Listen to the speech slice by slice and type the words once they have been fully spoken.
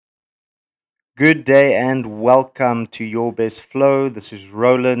Good day and welcome to Your Best Flow. This is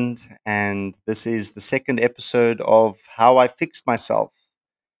Roland, and this is the second episode of How I Fixed Myself.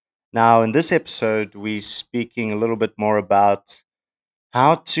 Now, in this episode, we're speaking a little bit more about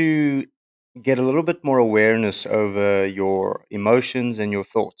how to get a little bit more awareness over your emotions and your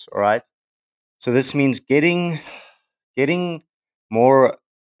thoughts. All right. So this means getting more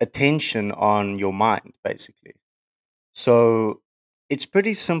attention on your mind, basically. So it's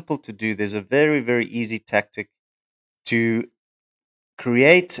pretty simple to do. There's a very easy tactic to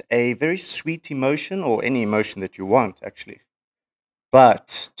create a very sweet emotion or any emotion that you want, actually,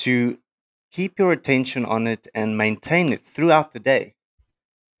 but to keep your attention on it and maintain it throughout the day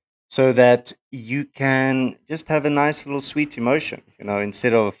so that you can just have a nice little sweet emotion,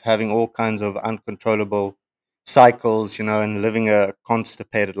 instead of having all kinds of uncontrollable cycles, and living a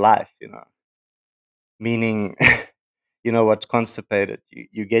constipated life, meaning, what's constipated.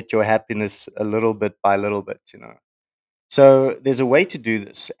 You get your happiness a little bit by little bit. So there's a way to do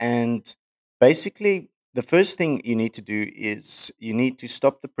this. And basically, the first thing you need to do is you need to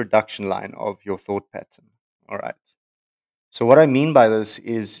stop the production line of your thought pattern. All right. So, what I mean by this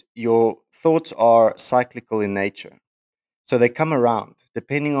is your thoughts are cyclical in nature. So, they come around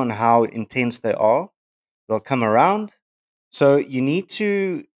depending on how intense they are, they'll come around. So, you need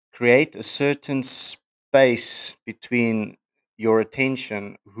to create a certain space between your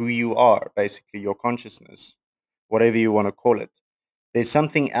attention, who you are, basically, your consciousness, whatever you want to call it. There's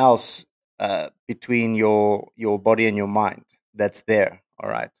something else between your body and your mind that's there. All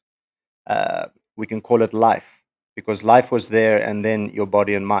right, uh, we can call it life because life was there, and then your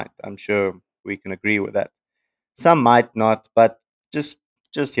body and mind. I'm sure we can agree with that. Some might not, but just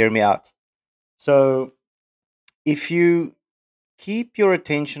just hear me out. So if you keep your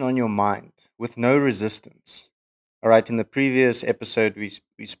attention on your mind with no resistance, all right. In the previous episode,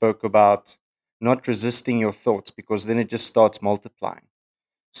 we spoke about not resisting your thoughts because then it just starts multiplying.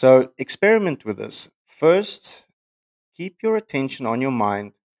 So experiment with this. First, keep your attention on your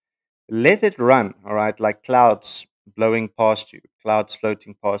mind. Let it run, all right, like clouds blowing past you, clouds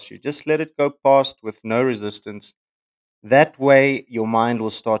floating past you. Just let it go past with no resistance. That way, your mind will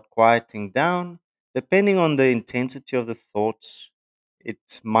start quieting down. Depending on the intensity of the thoughts,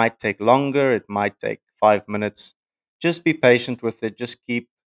 it might take longer, it might take 5 minutes. Just be patient with it. Just keep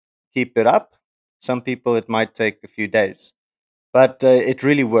it up. Some people, it might take a few days. But it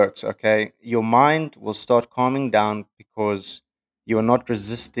really works, okay? Your mind will start calming down because you are not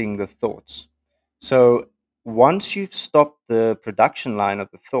resisting the thoughts. So once you've stopped the production line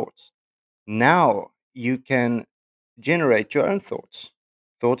of the thoughts, now you can generate your own thoughts,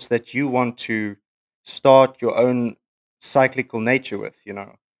 thoughts that you want to start your own cyclical nature with.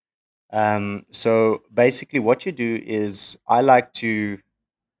 So basically, what you do is I like to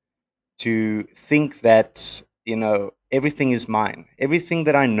think that everything is mine, everything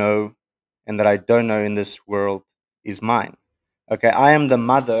that I know and that I don't know in this world is mine. Okay, I am the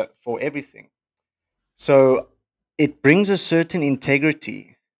mother for everything. So it brings a certain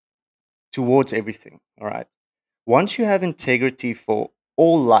integrity towards everything. All right, once you have integrity for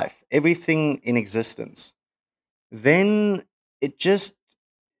all life, everything in existence, then it just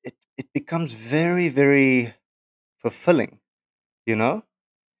it becomes very fulfilling. you know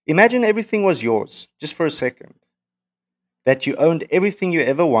Imagine everything was yours just for a second, that you owned everything you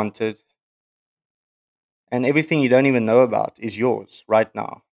ever wanted, and everything you don't even know about is yours right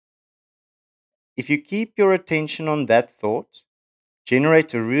now. If you keep your attention on that thought,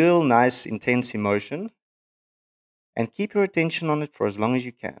 generate a real nice, intense emotion, and keep your attention on it for as long as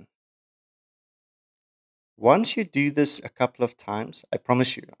you can. Once you do this a couple of times, I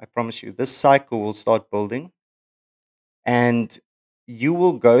promise you, this cycle will start building, and you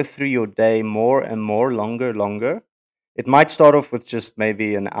will go through your day more and more, longer. It might start off with just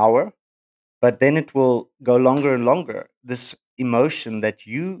maybe an hour, but then it will go longer and longer. This emotion that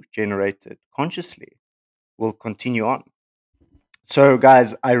you generated consciously will continue on. So,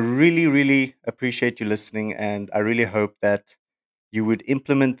 guys, I really appreciate you listening, and I really hope that you would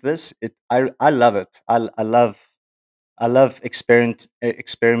implement this. I love it. I love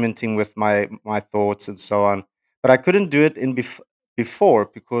experimenting with my thoughts and so on, but I couldn't do it before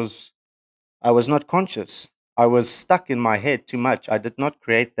because I was not conscious. I was stuck in my head too much. I did not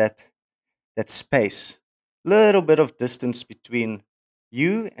create that space, little bit of distance between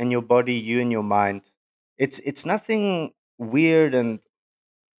you and your body, you and your mind. It's nothing weird, and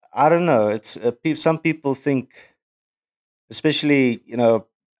I don't know. It's some people think, especially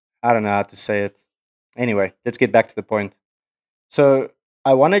I don't know how to say it. Anyway, let's get back to the point. So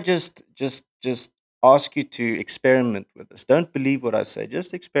I want to just ask you to experiment with this. Don't believe what I say.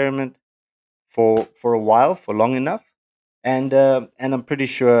 Just experiment. for a while, for long enough, and I'm pretty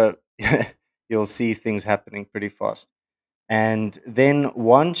sure you'll see things happening pretty fast. And then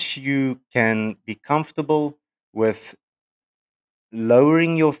once you can be comfortable with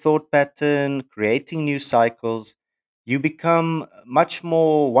lowering your thought pattern, creating new cycles, you become a much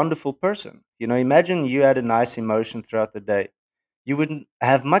more wonderful person. You know, imagine you had a nice emotion throughout the day. You would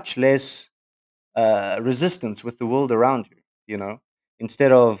have much less resistance with the world around you. You know,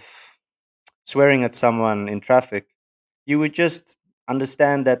 instead of swearing at someone in traffic, you would just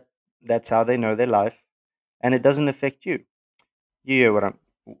understand that that's how they know their life, and it doesn't affect you. You hear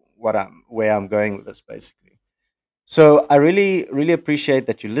where I'm going with this, basically. So I really, really appreciate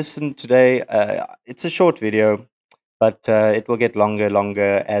that you listened today. It's a short video, but it will get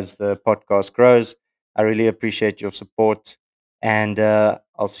longer as the podcast grows. I really appreciate your support, and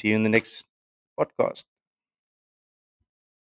I'll see you in the next podcast.